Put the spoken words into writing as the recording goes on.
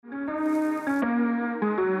Yo,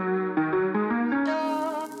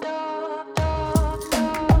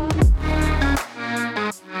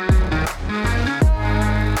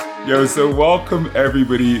 so welcome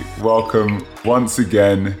everybody. Welcome once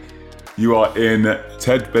again. You are in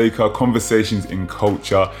Ted Baker Conversations in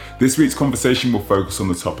Culture. This week's conversation will focus on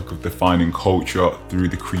the topic of defining culture through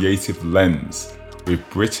the creative lens with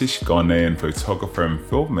British Ghanaian photographer and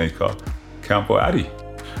filmmaker Campbell Addy.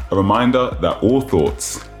 A reminder that all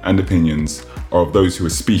thoughts and opinions are of those who are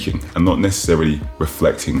speaking and not necessarily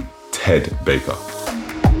reflecting Ted Baker.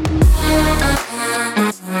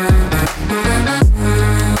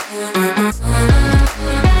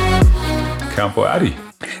 Campbell Addy.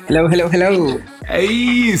 Hello.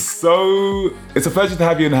 Hey, so it's a pleasure to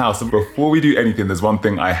have you in the house. And before we do anything, there's one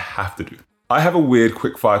thing I have to do. I have a weird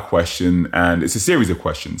quickfire question, and it's a series of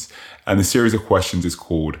questions. And the series of questions is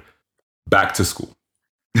called Back to School.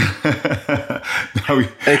 Now,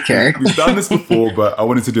 we've done this before, but I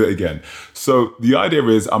wanted to do it again. So the idea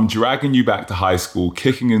is I'm dragging you back to high school,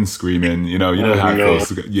 kicking and screaming. You know how it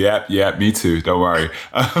feels. Yeah, me too. Don't worry.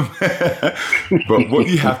 But what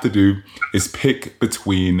you have to do is pick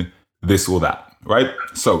between this or that, right?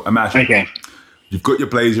 So imagine you've got your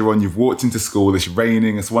blazer on, you've walked into school, it's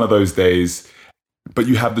raining, it's one of those days, but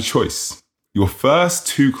you have the choice. Your first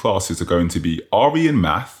two classes are going to be RE and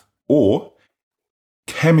math or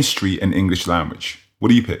chemistry and English language. What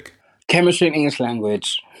do you pick? Chemistry and English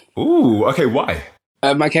language. Ooh, okay, why?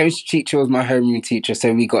 My chemistry teacher was my homeroom teacher,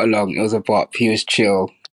 so we got along. It was a bop. He was chill.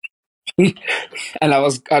 And I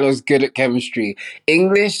was good at chemistry.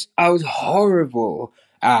 English, I was horrible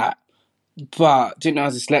at, but didn't know I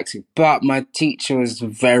was dyslexic. But my teacher was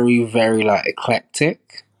very, very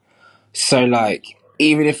eclectic. So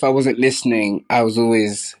even if I wasn't listening, I was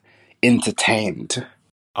always entertained.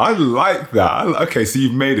 I like that. Okay, so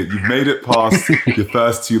you've made it. You've made it past your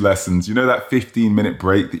first two lessons. You know that 15-minute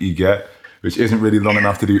break that you get, which isn't really long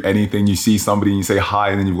enough to do anything. You see somebody and you say hi,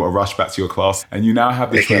 and then you've got to rush back to your class. And you now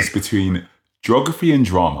have the choice between geography and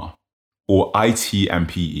drama or IT and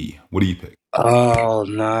PE. What do you pick? Oh,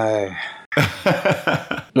 no.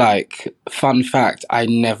 Fun fact, I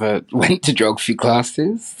never went to geography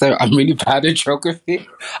classes, so I'm really bad at geography.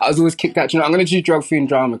 I was always kicked out. I'm going to do geography and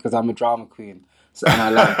drama because I'm a drama queen. So, and I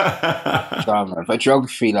like drama. But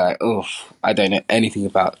geography, I don't know anything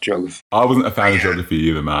about geography. I wasn't a fan of geography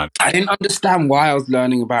either, man. I didn't understand why I was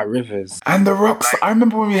learning about rivers. And the rocks. I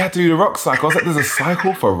remember when we had to do the rock cycle. I was like, there's a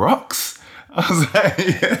cycle for rocks? I was like,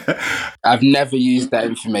 yeah. I've never used that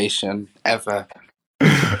information, ever.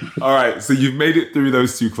 All right, so you've made it through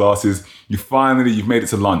those two classes. You've made it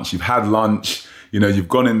to lunch. You've had lunch. You've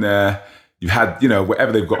gone in there. You've had,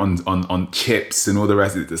 whatever they've got on chips and all the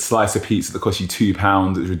rest. The slice of pizza that cost you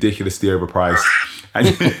 £2. It's ridiculously overpriced.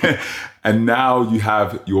 And now you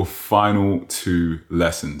have your final two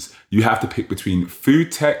lessons. You have to pick between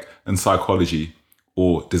food tech and psychology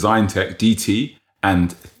or design tech, DT,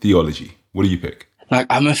 and theology. What do you pick?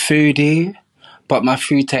 I'm a foodie, but my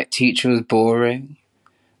food tech teacher was boring.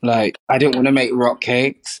 I didn't want to make rock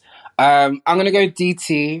cakes. I'm going to go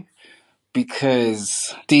DT.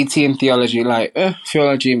 Because DT and theology,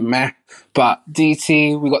 theology, meh. But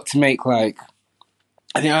DT, we got to make I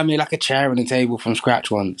think I made a chair and a table from scratch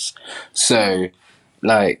once. So,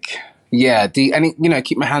 keep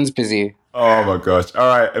my hands busy. Oh my gosh.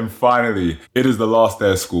 All right. And finally, it is the last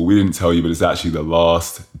day of school. We didn't tell you, but it's actually the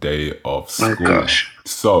last day of school. Oh gosh.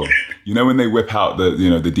 So, when they whip out the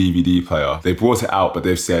DVD player, they brought it out, but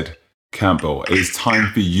they've said, Campbell, it is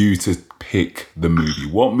time for you to pick the movie.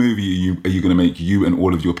 What movie are you going to make you and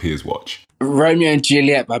all of your peers watch? Romeo and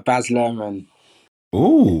Juliet by Baz Luhrmann.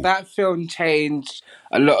 Ooh. That film changed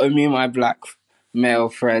a lot of me and my black male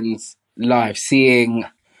friends' life. Seeing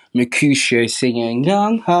Mercutio singing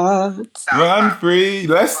Young Hearts. Run free,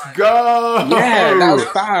 let's go! Yeah, that was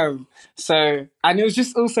fab. So, and it was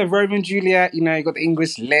just also Romeo and Juliet, you got the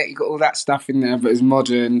English lit, you got all that stuff in there, but it was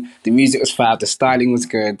modern. The music was fab, the styling was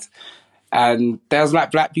good. And there was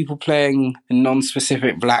black people playing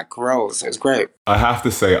non-specific black roles. So it was great. I have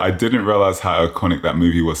to say, I didn't realize how iconic that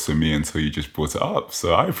movie was for me until you just brought it up.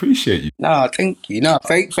 So I appreciate you. No, thank you. No,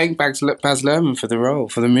 thank Baz Luhrmann for the role,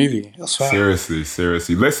 for the movie. That's fine.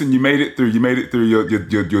 Seriously. Listen, you made it through. You made it through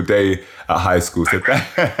your day at high school. So,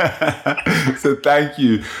 so thank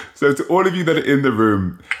you. So to all of you that are in the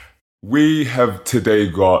room, we have today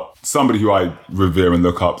got somebody who I revere and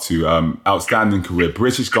look up to, outstanding career,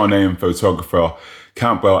 British Ghanaian photographer,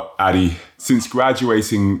 Campbell Addy. Since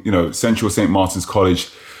graduating, Central St. Martin's College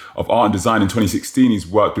of Art and Design in 2016, he's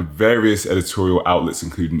worked with various editorial outlets,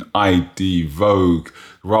 including ID, Vogue,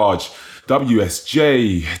 Raj.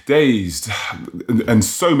 WSJ, Dazed, and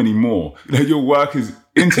so many more. Your work is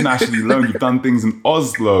internationally known. You've done things in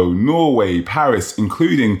Oslo, Norway, Paris,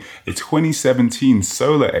 including a 2017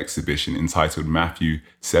 solar exhibition entitled Matthew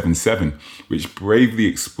 7:7, which bravely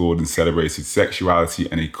explored and celebrated sexuality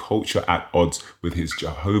and a culture at odds with his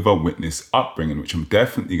Jehovah Witness upbringing, which I'm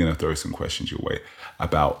definitely going to throw some questions your way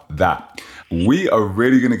about that. We are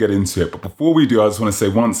really going to get into it. But before we do, I just want to say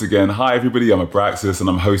once again, hi everybody, I'm Abraxas and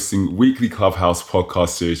I'm hosting weekly Clubhouse podcast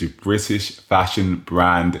series with British fashion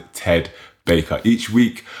brand Ted Baker. Each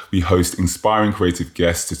week, we host inspiring creative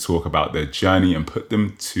guests to talk about their journey and put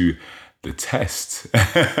them to the test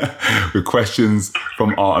with questions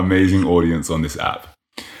from our amazing audience on this app.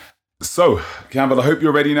 So, Campbell, I hope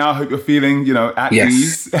you're ready now. I hope you're feeling, at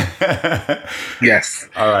ease. Yes.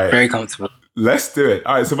 All right. Very comfortable. Let's do it.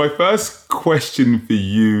 All right. So my first question for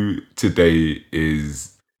you today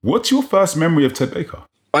is, what's your first memory of Ted Baker?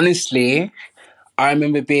 Honestly, I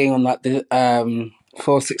remember being on like the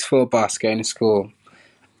 464 bus going to school,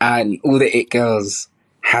 and all the it girls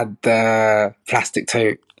had the plastic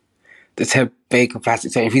tote, the Ted Baker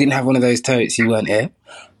plastic tote. If you didn't have one of those totes, you weren't it.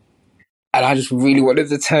 And I just really wanted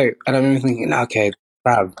the tote. And I remember thinking, okay,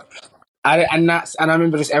 fab. And I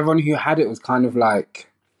remember just everyone who had it was kind of like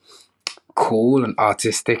cool and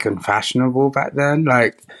artistic and fashionable back then.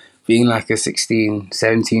 Like being like a 16,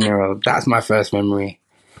 17-year-old. That's my first memory.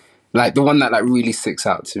 Like the one that like really sticks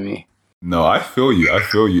out to me. No, I feel you.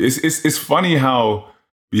 It's funny how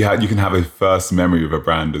you can have a first memory of a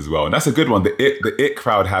brand as well. And that's a good one. The it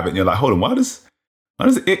crowd have it. And you're like, hold on, why does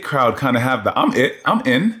the it crowd kind of have that? I'm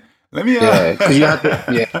in. Let me Yeah, because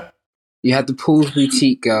you had the Paul's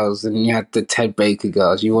Boutique girls and you had the Ted Baker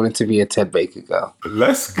girls. You wanted to be a Ted Baker girl.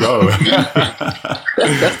 Let's go.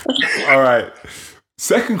 All right.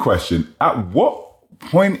 Second question. At what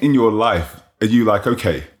point in your life are you like,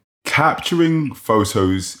 okay, capturing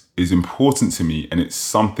photos is important to me and it's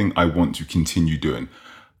something I want to continue doing?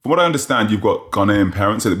 From what I understand, you've got Ghanaian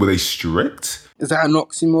parents. Were they strict? Is that an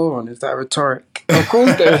oxymoron? Is that rhetoric? Of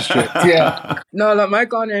course they're strict, yeah. No, like my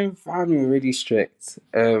Ghanaian family were really strict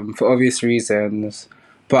for obvious reasons.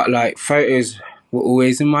 But like photos were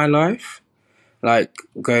always in my life. Like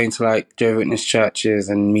going to like Jehovah's Witness churches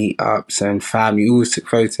and meetups and family, always took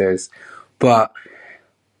photos. But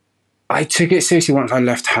I took it seriously once I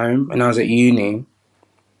left home and I was at uni.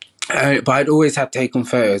 But I'd always had taken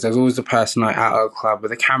photos. I was always the person like out at a club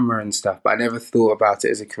with a camera and stuff, but I never thought about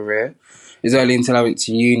it as a career. It was only until I went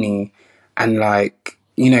to uni and like,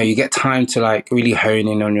 you get time to like really hone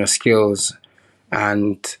in on your skills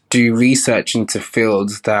and do research into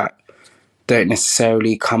fields that don't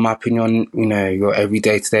necessarily come up in your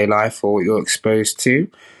everyday to-day life or what you're exposed to.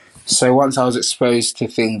 So once I was exposed to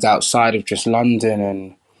things outside of just London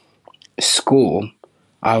and school,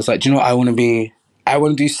 I was like, do you know what I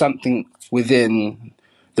want to do something within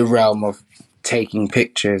the realm of taking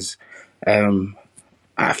pictures.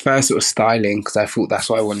 At first it was styling because I thought that's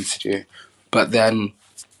what I wanted to do. But then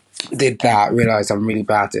did that, realised I'm really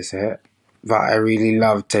bad at it. But I really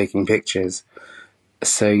loved taking pictures.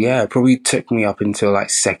 So yeah, it probably took me up until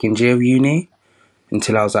like second year of uni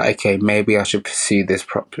until I was like, okay, maybe I should pursue this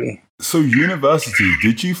properly. So university,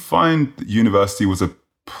 did you find that university was a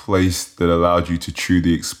place that allowed you to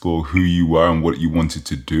truly explore who you were and what you wanted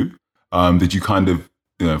to do? Did you kind of,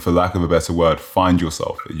 for lack of a better word, find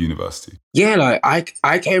yourself at university? Yeah, like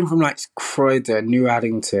I came from like Croydon, New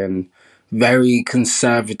Addington, very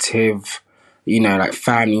conservative, like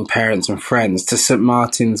family, parents and friends, to St.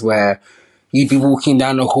 Martin's where you'd be walking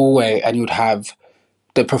down the hallway and you'd have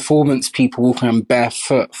the performance people walking on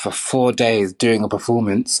barefoot for 4 days doing a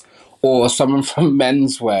performance, or someone from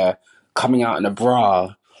menswear coming out in a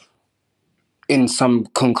bra in some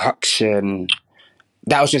concoction.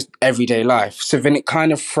 That was just everyday life. So then it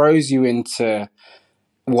kind of throws you into,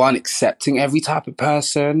 one, accepting every type of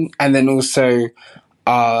person, and then also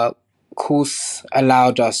our course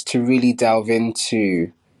allowed us to really delve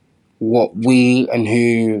into what we and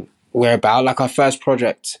who we're about. Like our first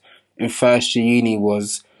project in first year uni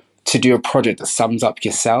was to do a project that sums up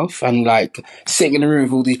yourself, and like sitting in a room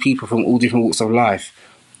with all these people from all different walks of life.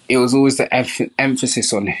 It was always the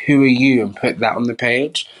emphasis on who are you and put that on the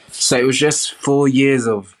page. So it was just 4 years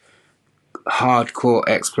of hardcore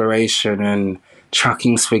exploration and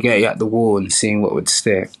chucking spaghetti at the wall and seeing what would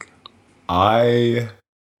stick. I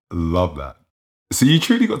love that. So you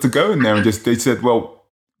truly got to go in there and they said, well,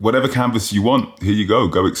 whatever canvas you want, here you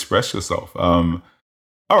go express yourself. All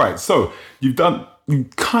right, so you've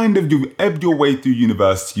ebbed your way through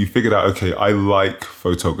university. You figured out, okay, I like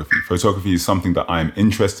photography. Photography is something that I'm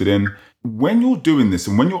interested in. when you're doing this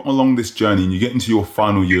and when you're along this journey and you get into your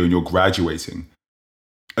final year and you're graduating,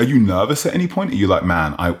 are you nervous at any point? Are you like,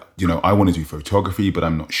 man, I want to do photography, but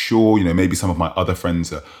I'm not sure. Maybe some of my other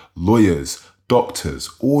friends are lawyers, doctors,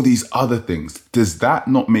 all these other things. Does that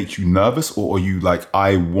not make you nervous? Or are you like,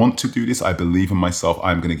 I want to do this. I believe in myself.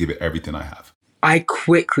 I'm going to give it everything I have. I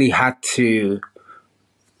quickly had to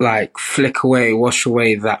wash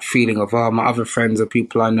away that feeling of, oh, my other friends or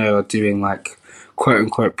people I know are doing like quote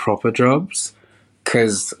unquote proper jobs.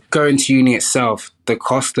 Because going to uni itself, the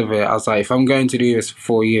cost of it, I was like, if I'm going to do this for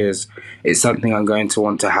 4 years, it's something I'm going to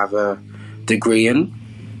want to have a degree in.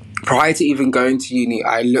 Prior to even going to uni,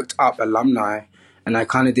 I looked up alumni and I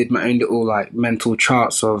kind of did my own little like mental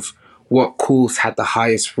charts of what course had the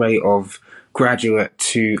highest rate of graduate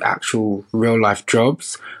to actual real life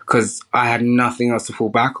jobs, because I had nothing else to fall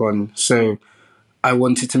back on. So I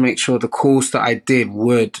wanted to make sure the course that I did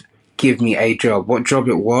would give me a job. What job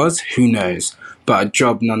it was, who knows, but a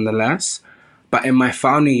job nonetheless. But in my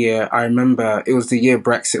final year, I remember it was the year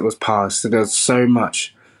Brexit was passed, so there was so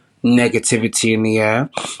much negativity in the air,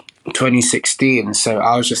 2016. So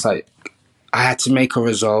I was just like, I had to make a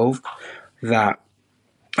resolve that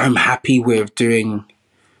I'm happy with doing,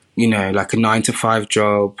 like a 9-to-5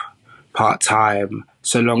 job, part-time,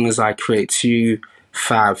 so long as I create 2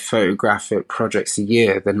 fab photographic projects a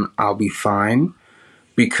year, then I'll be fine.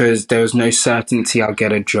 Because there was no certainty I'll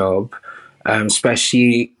get a job,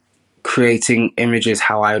 especially creating images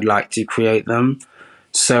how I would like to create them.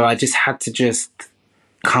 So I just had to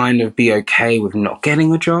kind of be okay with not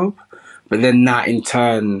getting a job. But then that in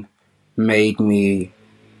turn made me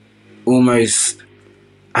almost...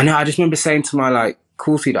 I just remember saying to my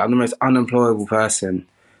course leader, I'm the most unemployable person.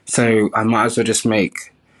 So I might as well just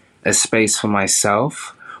make a space for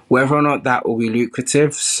myself. Whether or not that will be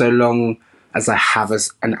lucrative, so long as I have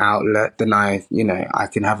an outlet, then I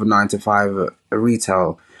can have a 9-to-5 at a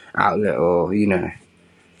retail outlet, or,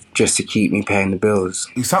 just to keep me paying the bills.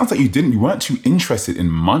 It sounds like you weren't too interested in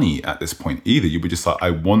money at this point either. You were just like, I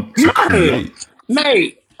want to create.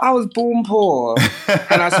 Mate, I was born poor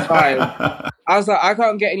and that's fine. I was like, I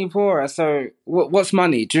can't get any poorer. So what's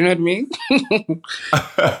money? Do you know what I mean?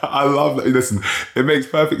 I love that. Listen, it makes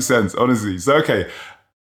perfect sense, honestly. So, okay.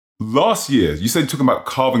 Last year, you said talking about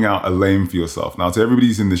carving out a lane for yourself. Now, to everybody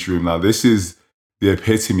who's in this room, now this is the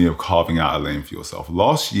epitome of carving out a lane for yourself.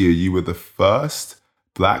 Last year, you were the first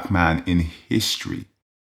Black man in history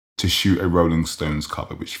to shoot a Rolling Stones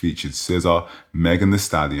cover, which featured SZA, Megan Thee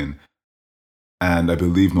Stallion, and I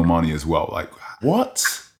believe Normani as well. Like,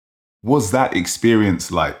 what was that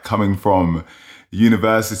experience like, coming from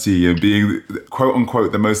university and being, quote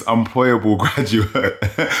unquote, the most unemployable graduate?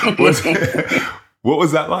 What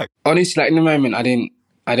was that like? Honestly, in the moment, I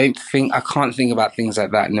can't think about things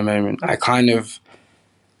like that in the moment. I kind of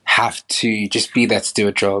have to just be there to do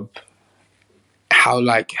a job. How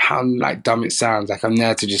dumb it sounds. Like, I'm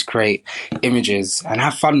there to just create images and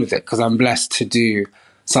have fun with it, because I'm blessed to do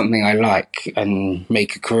something I like and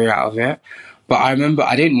make a career out of it. But I remember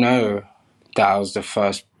I didn't know that I was the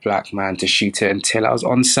first Black man to shoot it until I was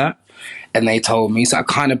on set. And they told me, so I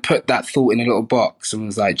kind of put that thought in a little box and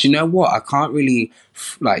was like, do you know what? I can't really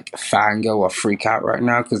fangirl or freak out right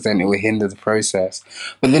now, because then it will hinder the process.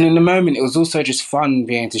 But then in the moment, it was also just fun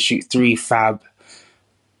being able to shoot 3 fab,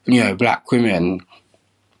 Black women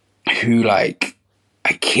who are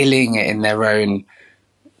killing it in their own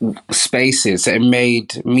spaces. So it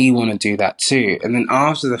made me want to do that too. And then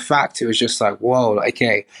after the fact, it was just like, whoa,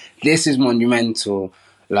 okay, this is monumental.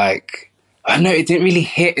 I know it didn't really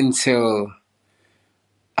hit until,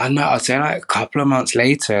 I'd say a couple of months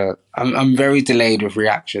later. I'm very delayed with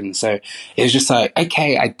reaction. So it was just like,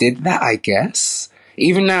 okay, I did that, I guess.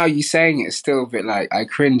 Even now, you saying it's still a bit I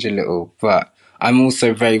cringe a little, but I'm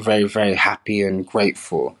also very, very, very happy and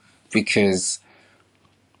grateful, because,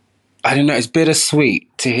 I don't know, it's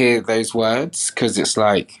bittersweet to hear those words, because it's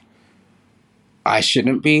like, I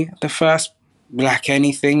shouldn't be the first Black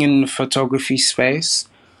anything in the photography space.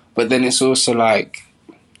 But then it's also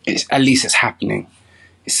at least it's happening.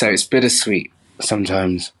 So it's bittersweet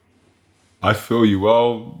sometimes. I feel you.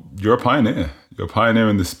 Well, you're a pioneer. You're a pioneer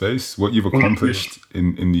in this space. What you've accomplished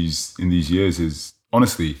in these years is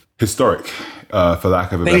honestly historic, for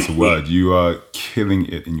lack of a better word. You are killing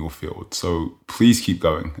it in your field. So please keep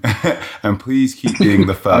going. And please keep being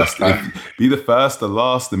the first. Be the first, the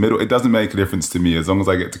last, the middle. It doesn't make a difference to me, as long as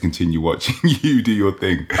I get to continue watching you do your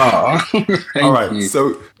thing. Oh, all right.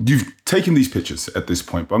 So you've taken these pictures at this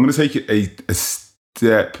point, but I'm going to take it a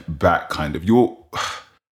step back, kind of.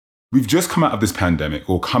 We've just come out of this pandemic,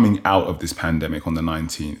 or coming out of this pandemic on the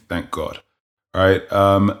 19th, thank God. All right.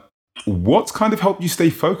 What's kind of helped you stay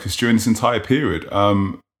focused during this entire period?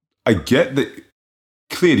 I get that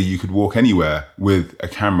clearly you could walk anywhere with a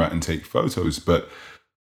camera and take photos, but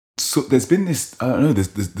so there's been this, I don't know,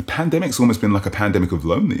 the pandemic's almost been like a pandemic of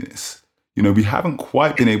loneliness. You know, we haven't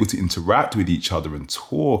quite been able to interact with each other and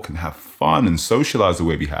talk and have fun and socialize the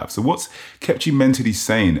way we have. So what's kept you mentally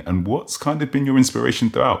sane, and what's kind of been your inspiration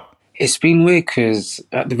throughout? It's been weird because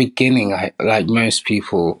at the beginning, like most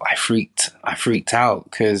people, I freaked out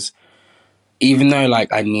because even though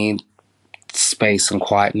like I need space and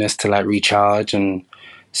quietness to like recharge and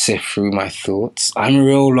sift through my thoughts, I'm a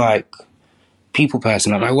real like people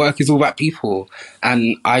person. Like, my work is all about people,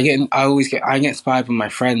 and I get inspired by my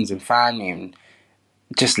friends and family and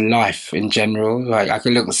just life in general. Like, I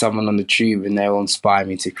could look at someone on the tube and they'll inspire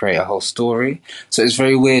me to create a whole story. So it's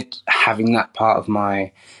very weird having that part of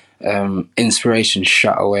my inspiration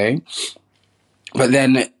shut away. But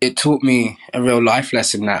then it taught me a real life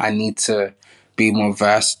lesson that I need to be more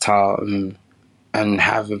versatile and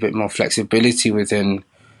have a bit more flexibility within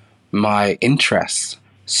my interests.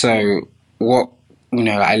 So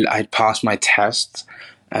I passed my test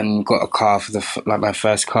and got a car for my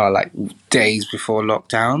first car like days before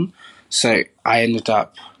lockdown. So I ended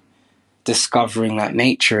up discovering like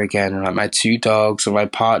nature again, and like my two dogs and my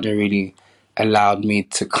partner really allowed me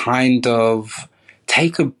to kind of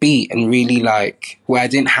take a beat and really like, where I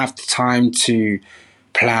didn't have the time to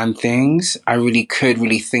plan things, I really could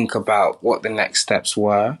really think about what the next steps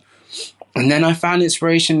were. And then I found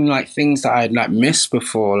inspiration in like things that I had like missed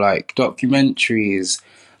before, like documentaries,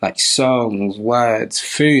 like songs, words,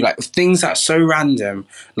 food, like things that are so random.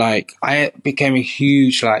 Like, I became a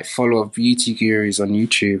huge like follower of beauty gurus on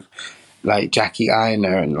YouTube, like Jackie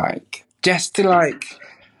Aina, and like just to like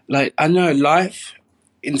I know life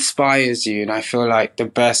inspires you, and I feel like the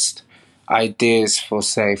best ideas for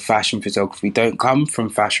say fashion photography don't come from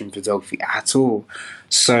fashion photography at all.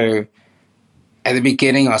 So at the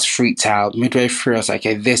beginning I was freaked out. Midway through I was like,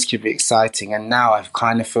 okay, this could be exciting, and now I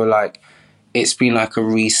kind of feel like it's been like a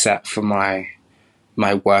reset for my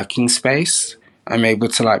working space. I'm able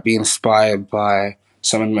to like be inspired by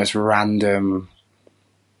some of the most random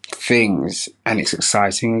things, and it's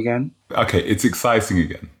exciting again. Okay, it's exciting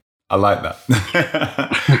again. I like that.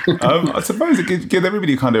 I suppose it gives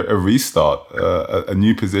everybody kind of a restart, a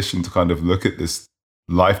new position to kind of look at this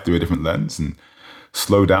life through a different lens and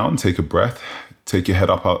slow down, take a breath, take your head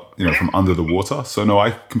up out, from under the water. So no,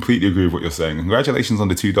 I completely agree with what you're saying. Congratulations on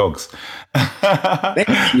the two dogs.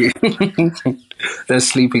 Thank you. They're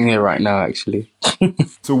sleeping here right now, actually.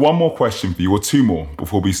 So one more question for you, or two more,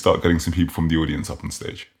 before we start getting some people from the audience up on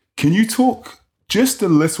stage. Can you talk just a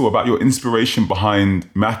little about your inspiration behind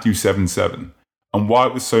Matthew 7:7 and why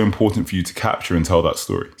it was so important for you to capture and tell that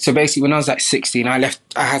story? So basically, when I was like 16, I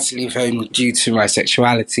had to leave home due to my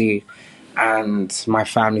sexuality and my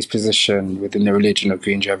family's position within the religion of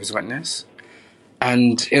being Jehovah's Witness.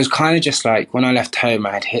 And it was kind of just like, when I left home,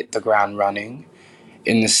 I had hit the ground running,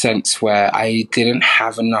 in the sense where I didn't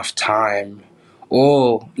have enough time,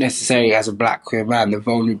 or necessarily as a black queer man, the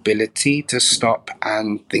vulnerability to stop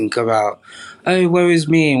and think about, oh, where is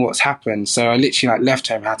me and what's happened? So I literally like left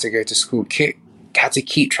home, had to go to school, had to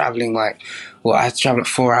keep traveling. I had to travel like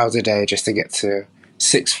 4 hours a day just to get to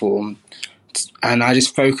sixth form. And I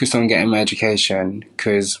just focused on getting my education,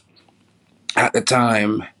 because at the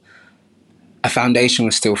time, a foundation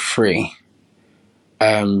was still free.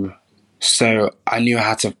 So I knew I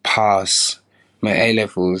had to pass my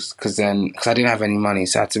A-levels, because I didn't have any money,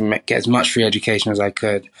 so I had to get as much free education as I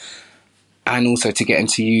could, and also to get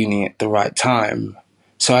into uni at the right time.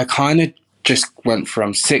 So I kind of just went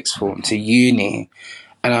from sixth form to uni,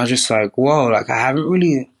 and I was just like, whoa, like I haven't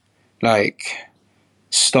really like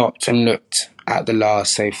stopped and looked at the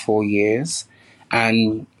last, say, 4 years.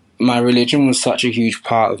 And my religion was such a huge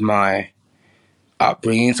part of my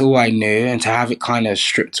upbringing. It's all I knew, and to have it kind of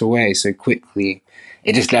stripped away so quickly,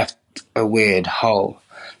 it just left a weird hole.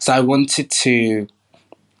 So I wanted to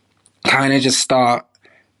kind of just start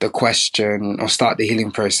the question, or start the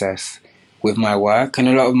healing process with my work. And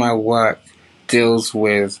a lot of my work deals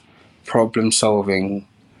with problem solving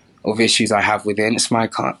of issues I have within. It's my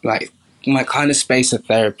kind of space of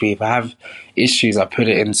therapy. If I have issues, I put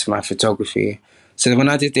it into my photography. So when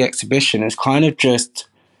I did the exhibition, it's kind of just,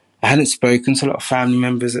 I hadn't spoken to a lot of family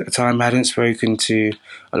members at the time. I hadn't spoken to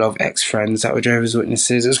a lot of ex-friends that were Jehovah's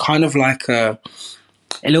Witnesses. It was kind of like a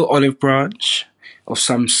little olive branch of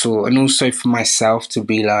some sort. And also for myself to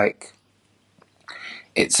be like,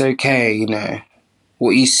 it's okay,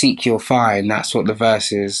 what you seek, you'll find. That's what the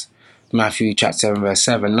verse is, Matthew chapter 7, verse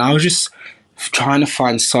 7. And I was just trying to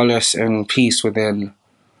find solace and peace within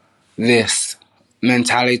this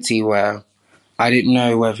mentality where I didn't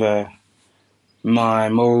know whether my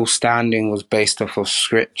moral standing was based off of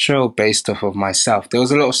scripture or based off of myself. There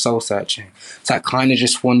was a lot of soul searching. So I kind of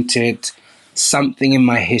just wanted something in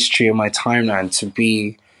my history or my timeline to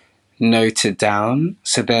be noted down.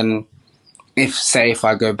 So then if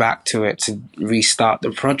I go back to it to restart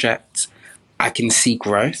the project, I can see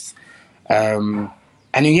growth. And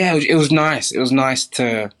yeah, it was nice. It was nice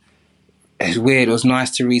to, it's weird, it was nice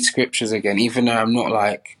to read scriptures again, even though I'm not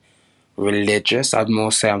like religious, I'd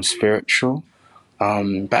more say I'm spiritual.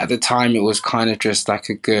 But at the time, it was kind of just like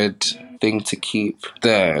a good thing to keep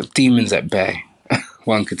the demons at bay,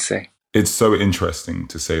 one could say. It's so interesting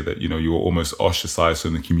to say that, you were almost ostracized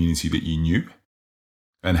from the community that you knew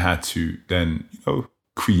and had to then,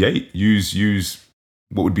 use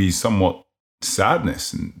what would be somewhat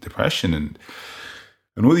sadness and depression and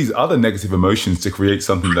all these other negative emotions to create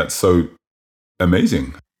something that's so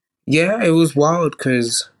amazing. Yeah, it was wild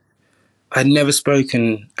because I'd never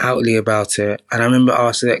spoken outly about it. And I remember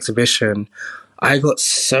after the exhibition, I got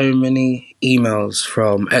so many emails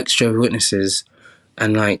from ex-Jehovah's Witnesses,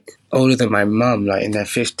 and like older than my mum, like in their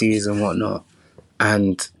 50s and whatnot.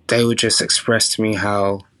 And they would just express to me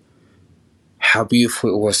how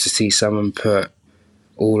beautiful it was to see someone put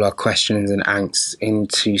all our questions and angst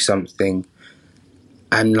into something.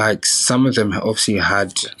 And like some of them obviously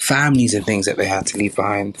had families and things that they had to leave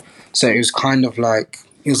behind. So it was kind of like,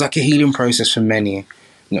 it was like a healing process for many,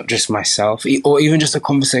 not just myself, or even just a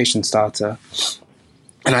conversation starter.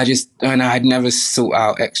 And I had never sought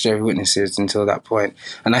out ex-Jehovah's Witnesses until that point.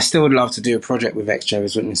 And I still would love to do a project with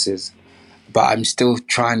ex-Jehovah's Witnesses, but I'm still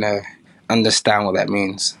trying to understand what that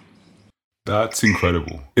means. That's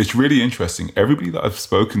incredible. It's really interesting. Everybody that I've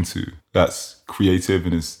spoken to that's creative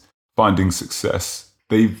and is finding success,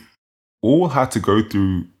 they've all had to go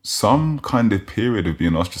through some kind of period of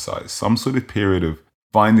being ostracized, some sort of period of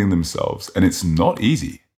finding themselves. And it's not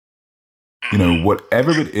easy.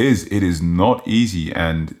 Whatever it is not easy.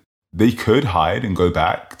 And they could hide and go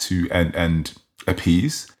back to and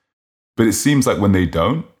appease. But it seems like when they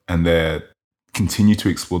don't and they continue to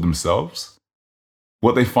explore themselves,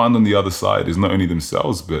 what they find on the other side is not only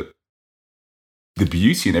themselves, but the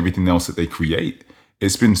beauty and everything else that they create.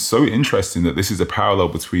 It's been so interesting that this is a parallel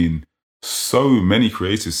between so many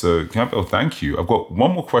creators. So, Campbell, thank you. I've got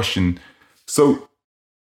one more question. So,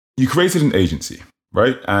 you created an agency,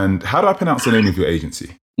 right? And how do I pronounce the name of your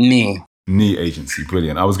agency? Nee Agency.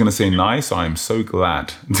 Brilliant. I was going to say nice. I am so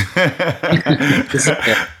glad.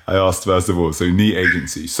 I asked first of all. So, Nee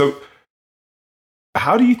Agency. So,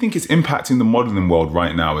 how do you think it's impacting the modeling world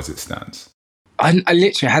right now as it stands? I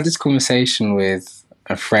literally had this conversation with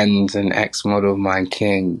a friend and ex-model of mine,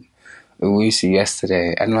 King Owusu,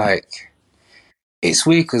 yesterday. And like, it's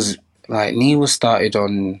weird because like Nee was started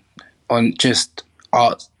on just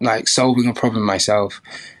art, like solving a problem myself.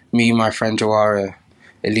 Me and my friend Jawara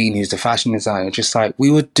Aline, who's the fashion designer, just like we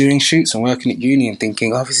were doing shoots and working at uni and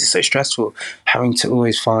thinking, oh, this is so stressful, having to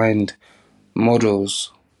always find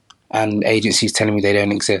models and agencies telling me they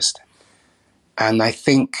don't exist. And I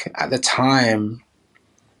think at the time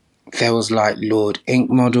there was like Lord Ink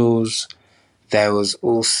models. There was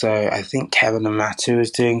also, I think Kevin Amatu was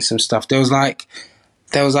doing some stuff. There was like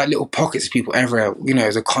little pockets of people everywhere. It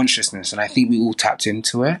was a consciousness, and I think we all tapped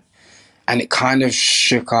into it. And it kind of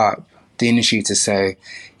shook up the industry to say,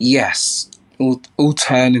 yes,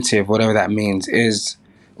 alternative, whatever that means, is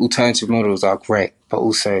alternative models are great, but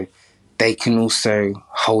also they can also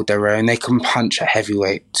hold their own. They can punch a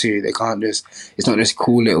heavyweight too. They can't just, it's not just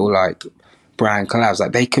cool little like brand collabs.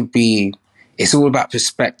 Like they could be, it's all about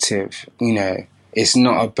perspective, it's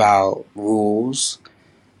not about rules.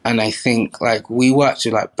 And I think like we worked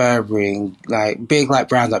with like Burberry and like big like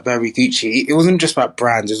brands like Burberry, Gucci. It wasn't just about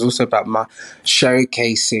brands. It was also about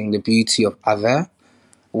showcasing the beauty of other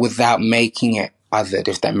without making it othered,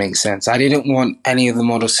 if that makes sense. I didn't want any of the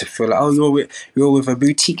models to feel like, oh, you're with a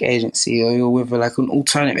boutique agency or you're with like an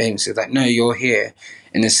alternative agency. Like, no, you're here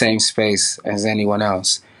in the same space as anyone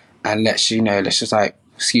else. And let's just like,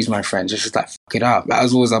 excuse my French, let's just like fuck it up. That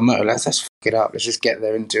was always our motto. Let's fuck it up. Let's just get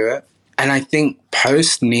there and do it. And I think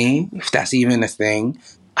post-Nee, if that's even a thing,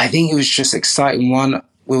 I think it was just exciting. One,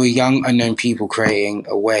 we were young, unknown people creating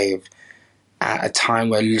a wave at a time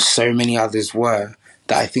where so many others were,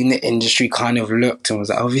 that I think the industry kind of looked and was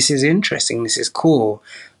like, oh, this is interesting, this is cool.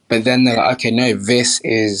 But then they're like, okay, no, this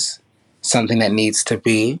is something that needs to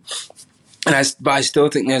be. But I still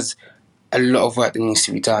think there's a lot of work that needs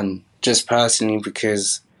to be done, just personally,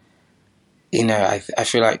 because, I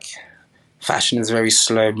feel like fashion is a very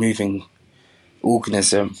slow-moving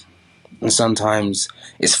organism. And sometimes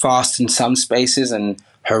it's fast in some spaces and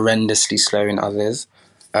horrendously slow in others.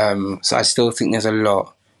 So I still think there's a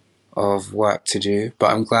lot of work to do,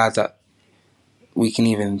 but I'm glad that we can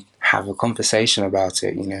even have a conversation about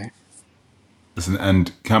it, you know. Listen,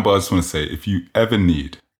 and Campbell, I just want to say, if you ever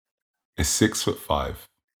need a 6'5"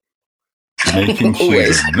 Jamaican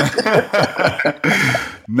Cuban,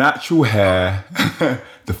 natural hair,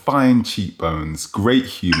 defined cheekbones, great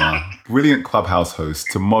humor, brilliant clubhouse host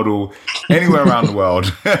to model anywhere around the world.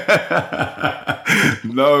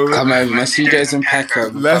 No, come over. My studio's in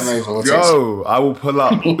Peckham. Let's go. I will pull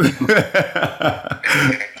up.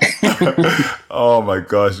 Oh my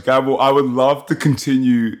gosh, Campbell, I would love to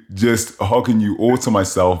continue just hogging you all to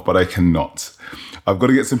myself, but I cannot. I've got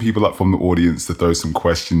to get some people up from the audience to throw some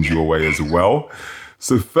questions your way as well.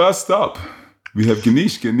 So first up, we have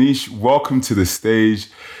Ganesh. Ganesh, welcome to the stage.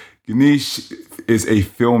 Ganesh is a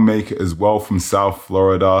filmmaker as well from South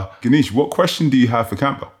Florida. Ganesh, what question do you have for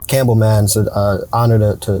Campbell? Campbell, man, it's an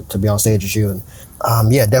honor to be on stage with you.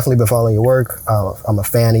 And yeah, definitely been following your work. I'm a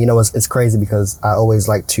fan. And, you know, it's crazy because I always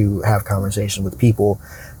like to have conversations with people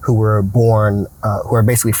who were born, who are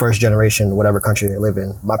basically first generation, whatever country they live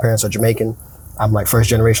in. My parents are Jamaican. I'm like first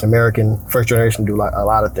generation American, first generation do like a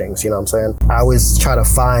lot of things, you know what I'm saying? I always try to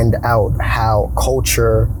find out how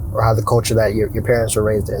culture or how the culture that your parents were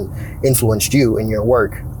raised in influenced you in your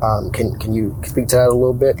work. Can you speak to that a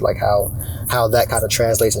little bit? Like how that kind of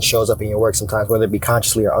translates and shows up in your work sometimes, whether it be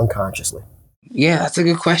consciously or unconsciously? Yeah, that's a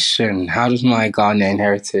good question. How does my Ghanaian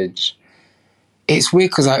heritage? It's weird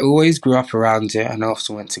because I always grew up around it and I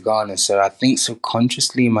often went to Ghana. So I think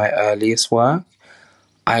subconsciously my earliest work,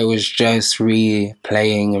 I was just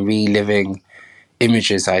replaying and reliving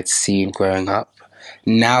images I'd seen growing up.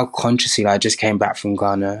 Now consciously, I just came back from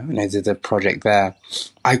Ghana and I did a project there.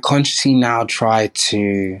 I consciously now try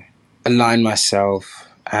to align myself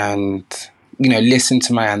and, you know, listen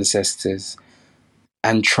to my ancestors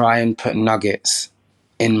and try and put nuggets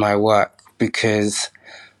in my work because,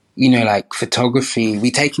 you know, like photography,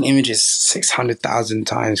 we take in images 600,000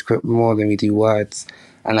 times more than we do words.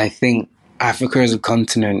 And I think Africa as a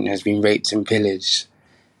continent has been raped and pillaged.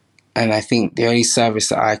 And I think the only service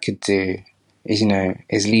that I could do is, you know,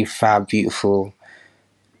 is leave fab, beautiful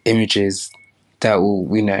images that will,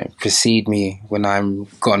 you know, precede me when I'm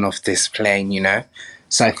gone off this plane, you know.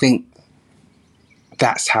 So I think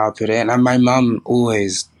that's how I put it. And my mum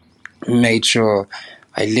always made sure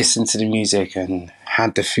I listened to the music and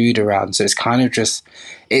had the food around. So it's kind of just,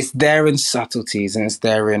 it's there in subtleties and it's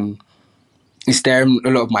there in a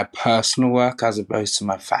lot of my personal work as opposed to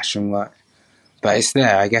my fashion work. But it's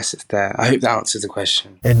there. I guess it's there. I hope that answers the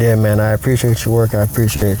question. It did, man. I appreciate your work. I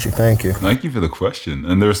appreciate you. Thank you. Thank you for the question.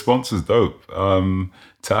 And the response was dope.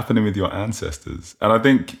 Tapping in with your ancestors. And I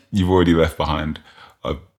think you've already left behind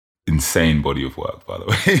an insane body of work, by the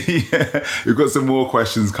way. Yeah. We've got some more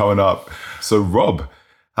questions coming up. So, Rob,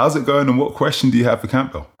 how's it going and what question do you have for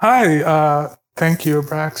Campbell? Hi. Thank you,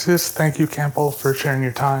 Abraxas. Thank you, Campbell, for sharing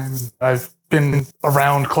your time. I've been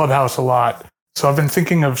around Clubhouse a lot. So I've been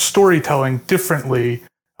thinking of storytelling differently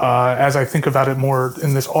as I think about it more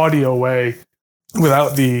in this audio way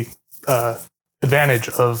without the advantage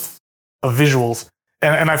of visuals.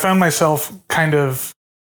 And I found myself kind of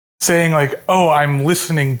saying like, oh, I'm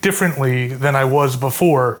listening differently than I was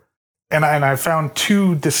before. And I found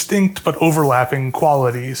two distinct but overlapping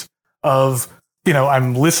qualities of, you know,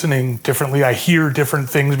 I'm listening differently. I hear different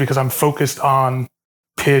things because I'm focused on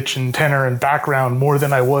pitch and tenor and background more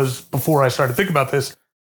than I was before I started thinking about this.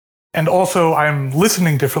 And also I'm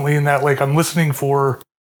listening differently in that, like, I'm listening for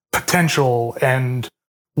potential and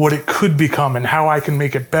what it could become and how I can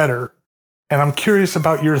make it better. And I'm curious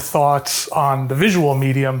about your thoughts on the visual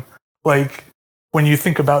medium. Like, when you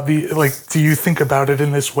think about do you think about it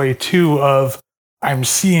in this way too, of I'm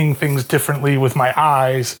seeing things differently with my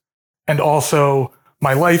eyes, and also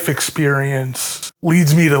my life experience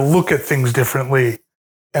leads me to look at things differently?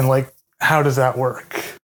 And like, how does that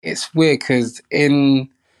work? It's weird because in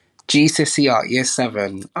GCSE Art Year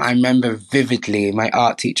 7, I remember vividly my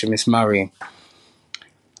art teacher, Miss Murray,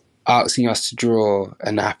 asking us to draw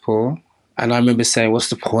an apple. And I remember saying, what's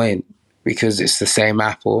the point? Because it's the same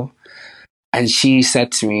apple. And she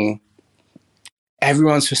said to me,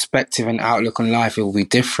 everyone's perspective and outlook on life will be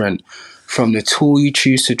different, from the tool you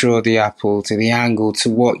choose to draw the apple to the angle to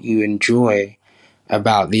what you enjoy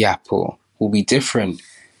about the apple will be different.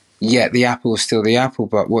 Yet the apple is still the apple,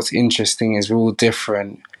 but what's interesting is we're all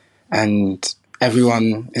different and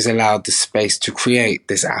everyone is allowed the space to create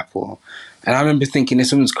this apple. And I remember thinking,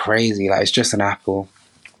 this woman's crazy, like, it's just an apple.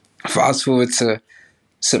 Fast forward to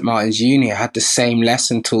St. Martin's Uni, I had the same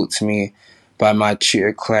lesson taught to me by my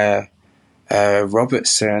tutor, Claire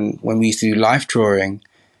Robertson, when we used to do life drawing.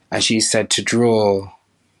 and she said to draw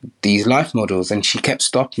these life models, and she kept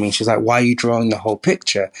stopping me. She's like, why are you drawing the whole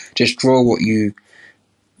picture? Just draw what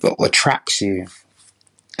attracts you.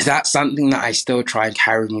 That's something that I still try and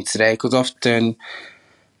carry with me today, because often,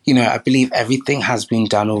 I believe everything has been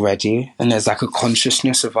done already, and there's like a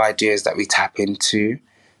consciousness of ideas that we tap into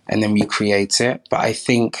and then we create it. But I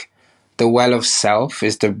think the well of self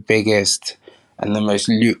is the biggest and the most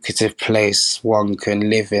lucrative place one can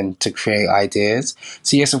live in to create ideas.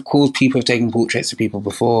 So yes, of course, people have taken portraits of people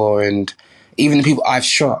before, and even the people I've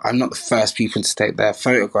shot, I'm not the first people to take their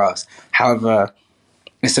photographs. However,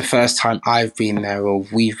 it's the first time I've been there or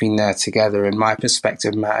we've been there together, and my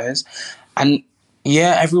perspective matters. And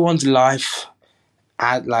yeah, everyone's life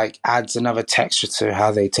adds another texture to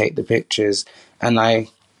how they take the pictures. And I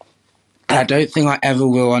don't think I ever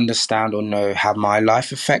will understand or know how my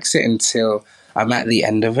life affects it until I'm at the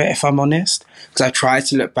end of it, if I'm honest. Because I try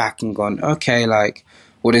to look back and gone, okay, like,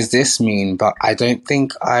 what does this mean? But I don't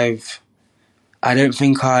think I've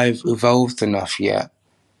evolved enough yet.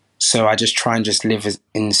 So I just try and just live as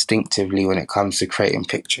instinctively when it comes to creating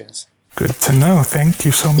pictures. Good to know. Thank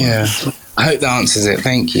you so much. Yeah, I hope that answers it.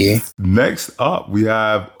 Thank you. Next up, we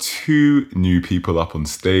have 2 new people up on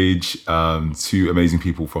stage, 2 amazing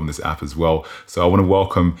people from this app as well. So I want to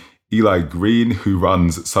welcome Eli Green, who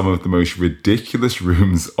runs some of the most ridiculous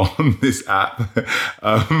rooms on this app.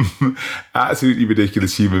 Absolutely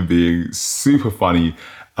ridiculous human being, super funny.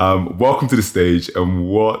 Welcome to the stage. And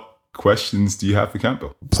what questions do you have for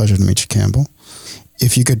Campbell? Pleasure to meet you, Campbell.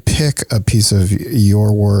 If you could pick a piece of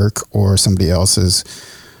your work or somebody else's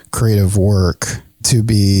creative work to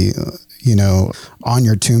be, on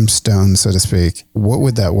your tombstone, so to speak, what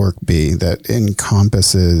would that work be that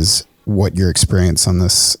encompasses what your experience on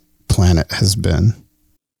this planet has been?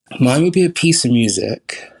 Mine would be a piece of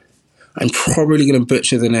music. I'm probably going to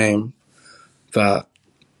butcher the name, but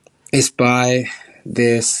it's by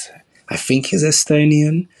this, I think he's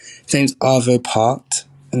Estonian. His name's Arvo Part,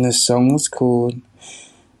 and the song was called,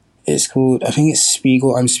 I think it's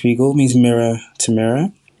Spiegel, I'm Spiegel, means mirror to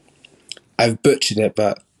mirror. I've butchered it,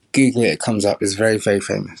 but Google it comes up. It's very, very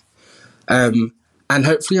famous. And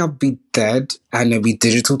hopefully I'll be dead and there'll be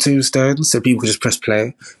digital tombstones so people can just press play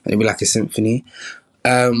and it'll be like a symphony.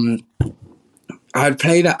 I'd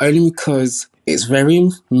play that only because it's very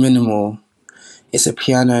minimal. It's a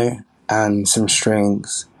piano and some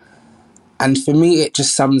strings. And for me, it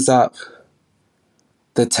just sums up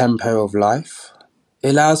the tempo of life. It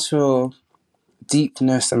allows for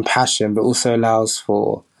deepness and passion, but also allows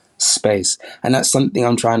for space. And that's something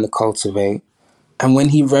I'm trying to cultivate. And when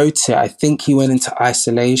he wrote it, I think he went into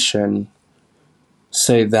isolation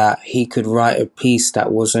so that he could write a piece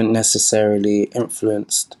that wasn't necessarily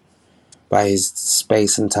influenced by his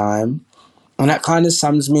space and time. And that kind of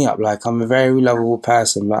sums me up. Like, I'm a very lovable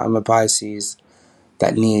person, but I'm a Pisces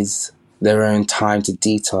that needs their own time to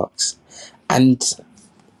detox. And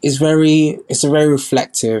it's a very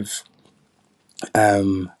reflective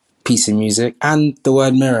piece of music. And the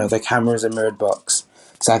word mirror, the camera is a mirrored box.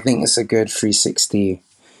 So I think it's a good 360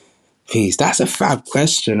 piece. That's a fab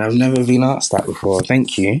question. I've never been asked that before.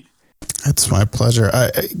 Thank you. It's my pleasure.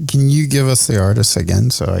 Can you give us the artist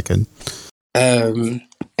again so I can...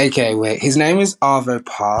 Okay, wait. His name is Arvo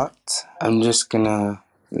Part. I'm just gonna...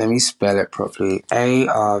 Let me spell it properly.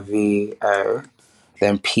 Arvo,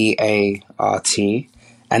 then Part.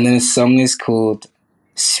 And then the song is called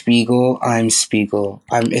Spiegel, I'm Spiegel.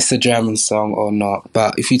 It's a German song or not,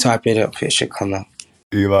 but if you type it up, it should come up.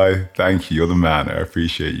 Eli, thank you. You're the man. I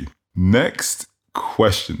appreciate you. Next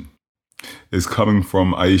question is coming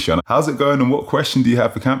from Aisha. How's it going and what question do you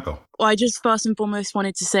have for Campbell? Well, I just first and foremost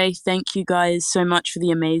wanted to say thank you guys so much for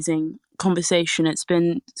the amazing conversation. It's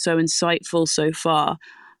been so insightful so far.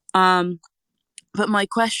 But my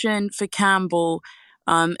question for Campbell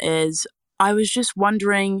is, I was just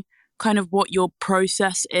wondering kind of what your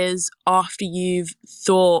process is after you've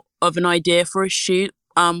thought of an idea for a shoot.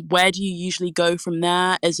 Where do you usually go from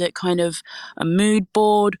there? Is it kind of a mood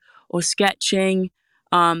board or sketching?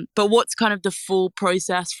 But what's kind of the full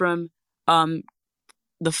process from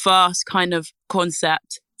the first kind of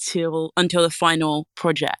concept until the final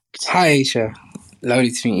project? Hi, Aisha.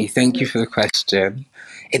 Lovely to meet you. Thank you for the question.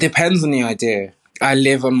 It depends on the idea. I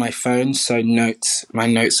live on my phone, so my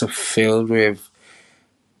notes are filled with,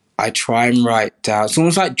 I try and write down, it's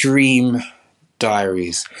almost like dream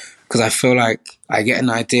diaries, because I feel like I get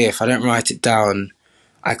an idea. If I don't write it down,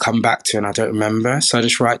 I come back to it and I don't remember. So I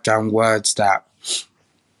just write down words that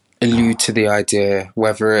allude to the idea,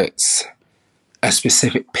 whether it's a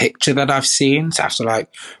specific picture that I've seen, so I have to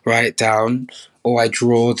write it down, or I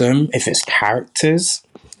draw them if it's characters.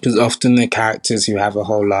 Because often the characters who have a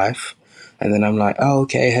whole life, and then I'm like, oh,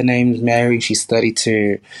 okay, her name's Mary, she's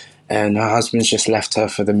 32, and her husband's just left her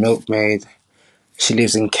for the milkmaid. She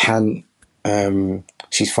lives in Kent.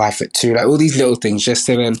 She's 5'2". Like all these little things, just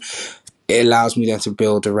so then it allows me then to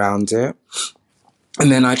build around it.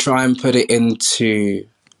 And then I try and put it into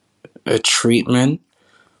a treatment,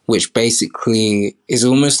 which basically is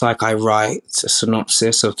almost like I write a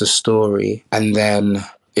synopsis of the story, and then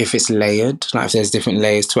if it's layered, like if there's different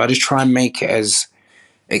layers to it, I just try and make it as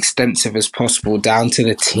extensive as possible down to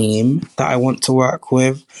the team that I want to work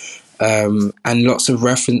with, and lots of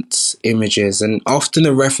reference images. And often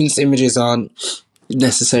the reference images aren't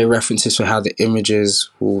necessary references for how the images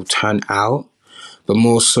will turn out, but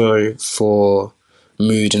more so for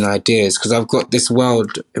mood and ideas, because I've got this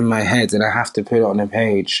world in my head and I have to put it on a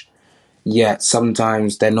page, yet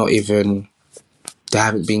sometimes they haven't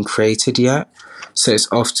been created yet. So it's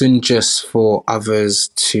often just for others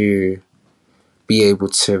to be able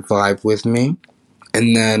to vibe with me.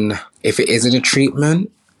 And then if it isn't a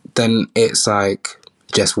treatment, then it's like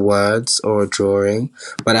just words or a drawing,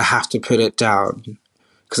 but I have to put it down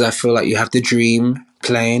because I feel like you have the dream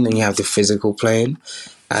plane and you have the physical plane.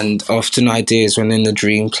 And often ideas when in the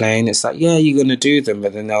dream plane, it's like, yeah, you're going to do them,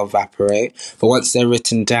 but then they'll evaporate. But once they're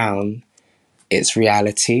written down, it's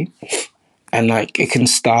reality. And like it can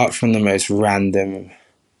start from the most random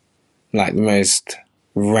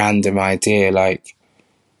idea.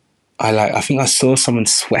 I think I saw someone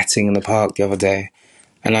sweating in the park the other day,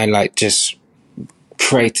 and I just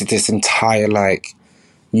created this entire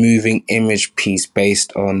moving image piece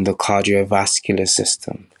based on the cardiovascular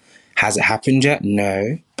system. Has it happened yet?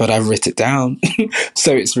 No, but I've written it down,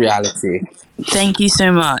 so it's reality. Thank you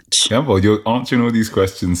so much. Campbell, you're answering all these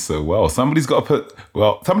questions so well. Somebody's got to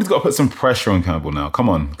put some pressure on Campbell now. Come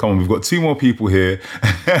on. We've got 2 more people here.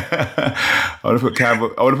 I want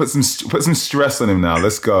to put some stress on him now.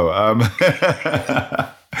 Let's go.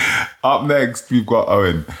 Up next, we've got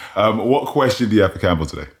Owen. What question do you have for Campbell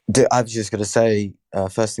today? I was just going to say,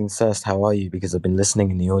 first things first, how are you? Because I've been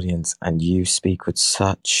listening in the audience and you speak with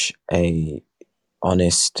such a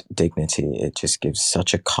honest dignity. It just gives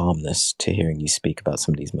such a calmness to hearing you speak about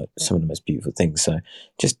some of the most beautiful things. So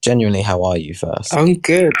just genuinely, how are you first? I'm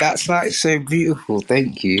good. That's so beautiful.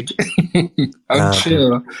 Thank you. I'm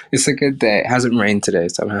sure it's a good day. It hasn't rained today,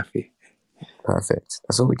 so I'm happy. Perfect.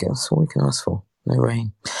 That's all we can ask for. No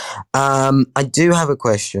rain. I do have a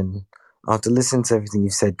question after listening to everything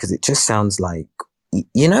you've said, because it just sounds like,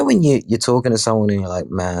 when you're talking to someone and you're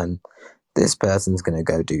like, man, this person's going to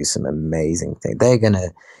go do some amazing thing.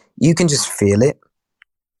 You can just feel it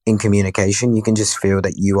in communication. You can just feel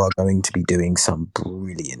that you are going to be doing some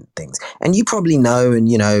brilliant things. And you probably know and,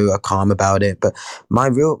 are calm about it. But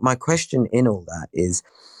my question in all that is,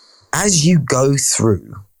 as you go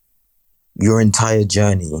through your entire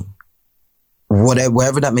journey,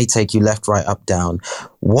 wherever that may take you, left, right, up, down,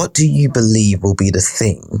 what do you believe will be the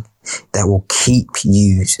thing that will keep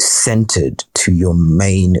you centered to your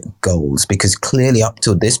main goals? Because clearly up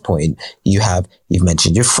till this point, you've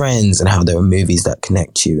mentioned your friends and how there are movies that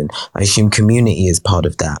connect you. And I assume community is part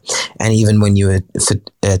of that. And even when you were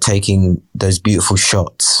taking those beautiful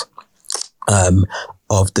shots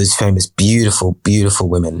of those famous, beautiful, beautiful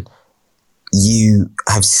women, you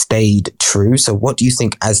have stayed true. So what do you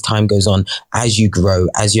think as time goes on, as you grow,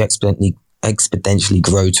 as you exponentially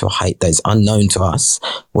grow to a height that is unknown to us,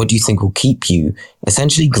 what do you think will keep you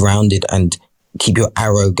essentially grounded and keep your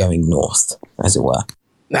arrow going north, as it were?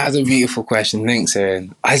 That's a beautiful question. Thanks,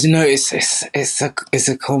 Aaron. I don't know. It's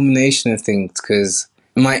a combination of things, because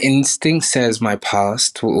my instinct says my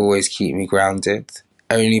past will always keep me grounded,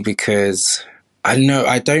 only because I know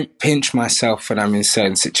I don't pinch myself when I'm in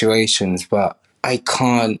certain situations, but I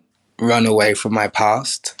can't run away from my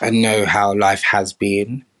past. I know how life has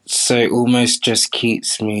been. So it almost just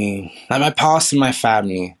keeps me, like my past and my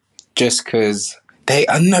family, just because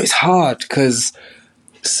I know it's hard because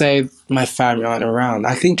say my family aren't around.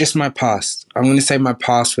 I think just my past. I'm going to say my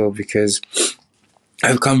past will, because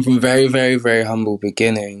I've come from very, very, very humble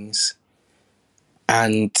beginnings,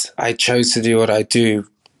 and I chose to do what I do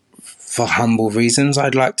for humble reasons,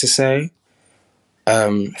 I'd like to say.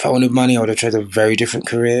 If I wanted money, I would have tried a very different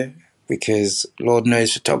career, because Lord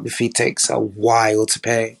knows photography takes a while to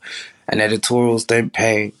pay and editorials don't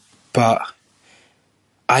pay. But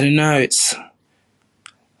I don't know, it's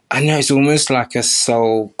almost like a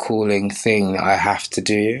soul calling thing that I have to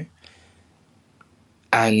do.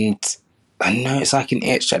 And I know it's like an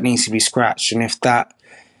itch that needs to be scratched. And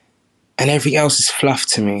everything else is fluff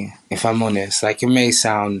to me, if I'm honest. Like, it may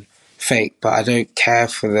sound fake, but I don't care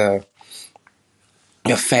for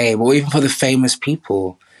the fame or even for the famous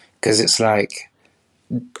people. because it's like,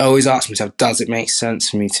 I always ask myself, does it make sense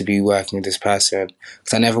for me to be working with this person?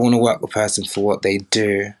 Because I never want to work with a person for what they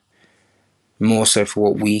do, more so for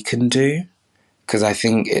what we can do. Because I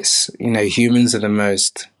think it's, humans are the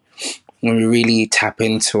most, when we really tap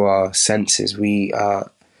into our senses, we're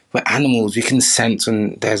animals. We can sense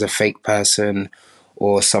when there's a fake person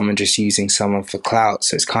or someone just using someone for clout.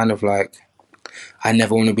 So it's kind of like, I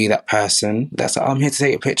never want to be that person that's like, I'm here to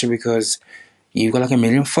take a picture because you've got like 1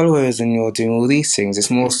 million followers and you're doing all these things.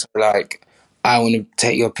 It's more so like, I want to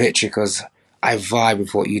take your picture because I vibe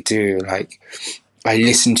with what you do. Like, I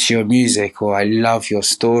listen to your music, or I love your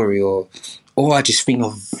story, or I just think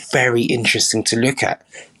you're very interesting to look at.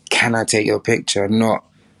 Can I take your picture? Not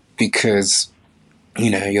because,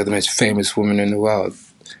 you're the most famous woman in the world.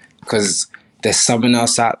 Because there's someone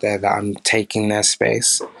else out there that I'm taking their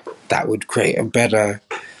space that would create a better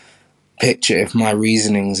picture if my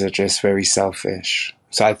reasonings are just very selfish.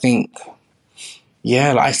 So I think,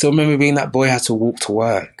 I still remember being that boy who had to walk to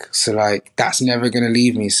work. So like, that's never going to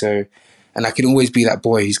leave me. So, and I can always be that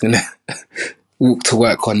boy who's going to walk to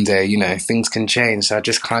work one day, things can change. So I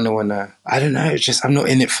just kind of want to, I don't know, it's just, I'm not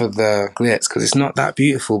in it for the glitz because it's not that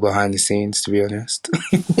beautiful behind the scenes, to be honest.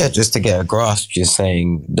 Yeah, just to get a grasp, you're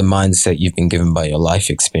saying the mindset you've been given by your life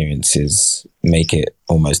experiences make it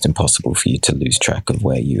almost impossible for you to lose track of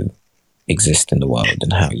where you exist in the world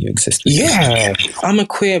and how you exist. Yeah, I'm a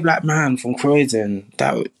queer black man from Croydon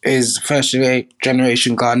that is first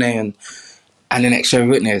generation Ghanaian and an X-ray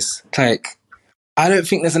witness. Like, I don't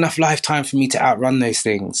think there's enough lifetime for me to outrun those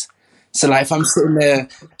things. So like, if I'm sitting there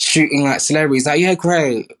shooting like celebrities, like, yeah,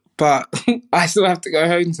 great, but I still have to go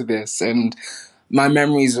home to this, and my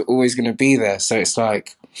memories are always going to be there. So it's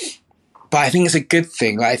like, but I think it's a good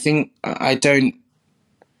thing. Like, I think I don't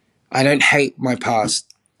hate my past.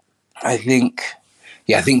 I think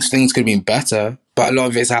things could have been better, but a lot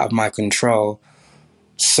of it's out of my control.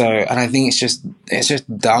 So, and I think it's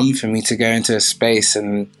just dumb for me to go into a space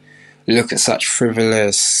and look at such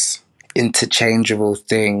frivolous, interchangeable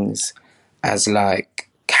things as like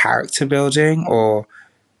character building or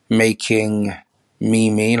making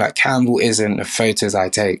me. Like, Campbell isn't the photos I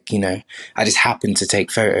take, I just happen to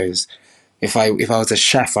take photos. If I was a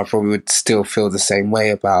chef, I probably would still feel the same way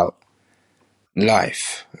about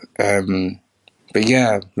life. But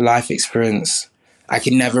yeah, life experience, I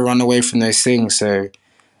can never run away from those things. So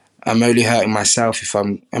I'm only hurting myself if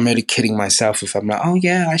I'm only kidding myself if I'm like, oh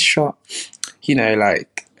yeah, I shot,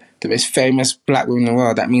 like the most famous black woman in the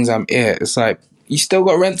world. That means I'm it. It's like, you still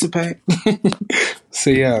got rent to pay.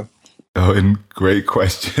 So yeah. Oh, and great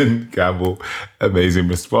question, Campbell. Amazing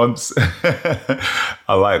response.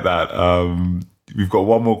 I like that. We've got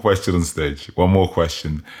one more question on stage. One more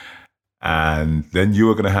question. And then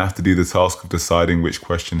you are going to have to do the task of deciding which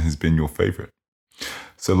question has been your favorite.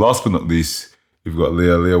 So last but not least, we've got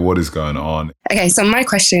Leah. Leah, what is going on? Okay, so my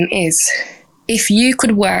question is, if you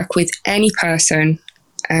could work with any person,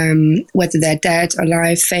 whether they're dead,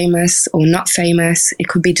 alive, famous or not famous, it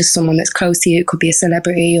could be just someone that's close to you, it could be a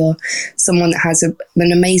celebrity or someone that has an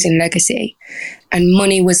amazing legacy, and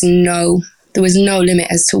money was there was no limit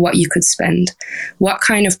as to what you could spend, what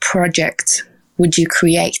kind of project would you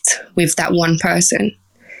create with that one person,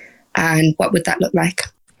 and what would that look like?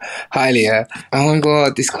 Hi, Leah. Oh my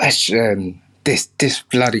God, this question. This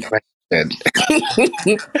bloody question.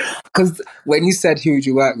 Because when you said who would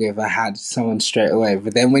you work with, I had someone straight away.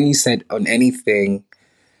 But then when you said on anything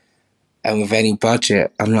and with any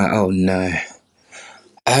budget, I'm like, oh no.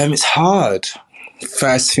 It's hard.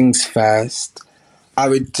 First things first, I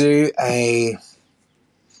would do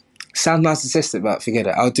sound narcissistic, but forget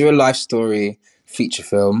it. I'll do a life story feature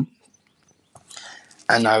film,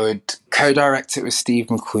 and I would co-direct it with Steve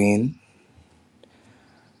McQueen,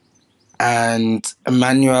 and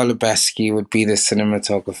Emmanuel Lubezki would be the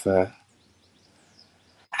cinematographer.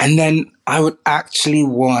 And then I would actually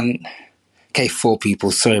want, 4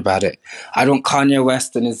 people, sorry about it. I'd want Kanye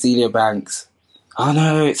West and Azealia Banks. Oh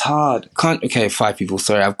no, it's hard. 5 people,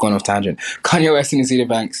 sorry, I've gone off tangent. Kanye West and Azealia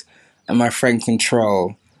Banks and my friend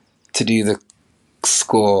Control to do the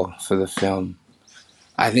score for the film.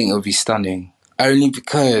 I think it would be stunning. Only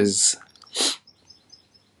because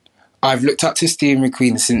I've looked up to Steve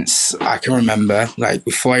McQueen since I can remember, like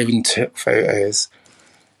before I even took photos.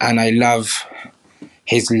 And I love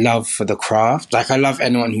his love for the craft. Like, I love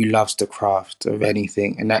anyone who loves the craft of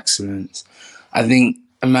anything and excellence. I think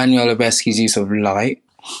Emmanuel Lubezki's use of light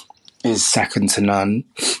is second to none.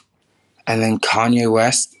 And then Kanye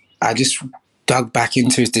West, I just dug back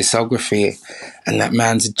into his discography, and that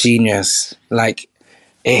man's a genius. Like,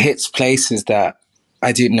 it hits places that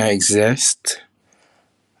I didn't know exist.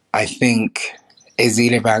 I think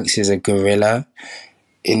Azealia Banks is a gorilla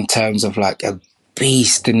in terms of like a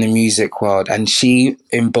beast in the music world, and she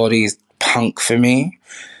embodies punk for me.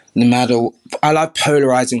 No matter, I like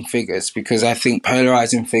polarizing figures because I think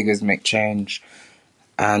polarizing figures make change,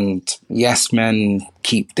 and yes men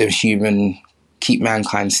keep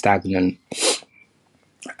mankind stagnant.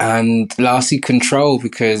 And lastly, Control,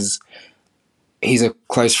 because he's a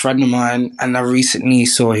close friend of mine, and I recently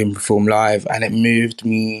saw him perform live, and it moved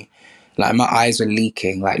me. Like, my eyes were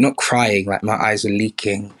leaking, like not crying, like my eyes were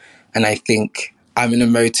leaking. And I think I'm an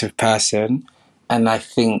emotive person, and I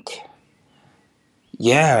think,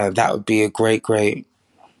 yeah, that would be a great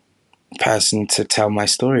person to tell my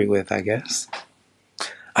story with, I guess.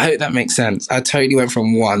 I hope that makes sense. I totally went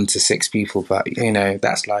from 1 to 6 people, but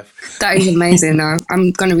that's life. That is amazing. Though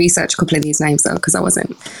I'm going to research a couple of these names though, because I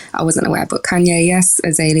wasn't aware. But Kanye, yes.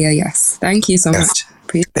 Azealia, yes. Thank you so much.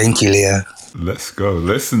 Thank you, Leah. Let's go.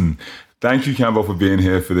 Listen, thank you, Campbell, for being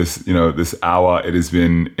here for this, this hour. It has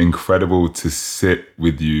been incredible to sit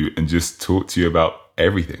with you and just talk to you about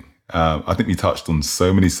everything. I think we touched on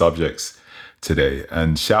so many subjects today.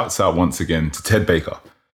 And shouts out once again to Ted Baker.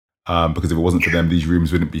 Because if it wasn't for them, these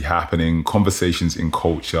rooms wouldn't be happening. Conversations in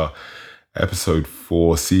Culture, episode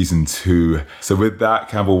 4, season 2. So with that,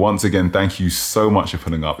 Campbell, once again, thank you so much for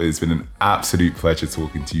putting up. It's been an absolute pleasure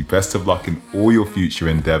talking to you. Best of luck in all your future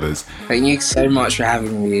endeavors. Thank you so much for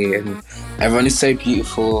having me. And everyone is so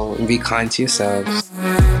beautiful, and be kind to yourselves.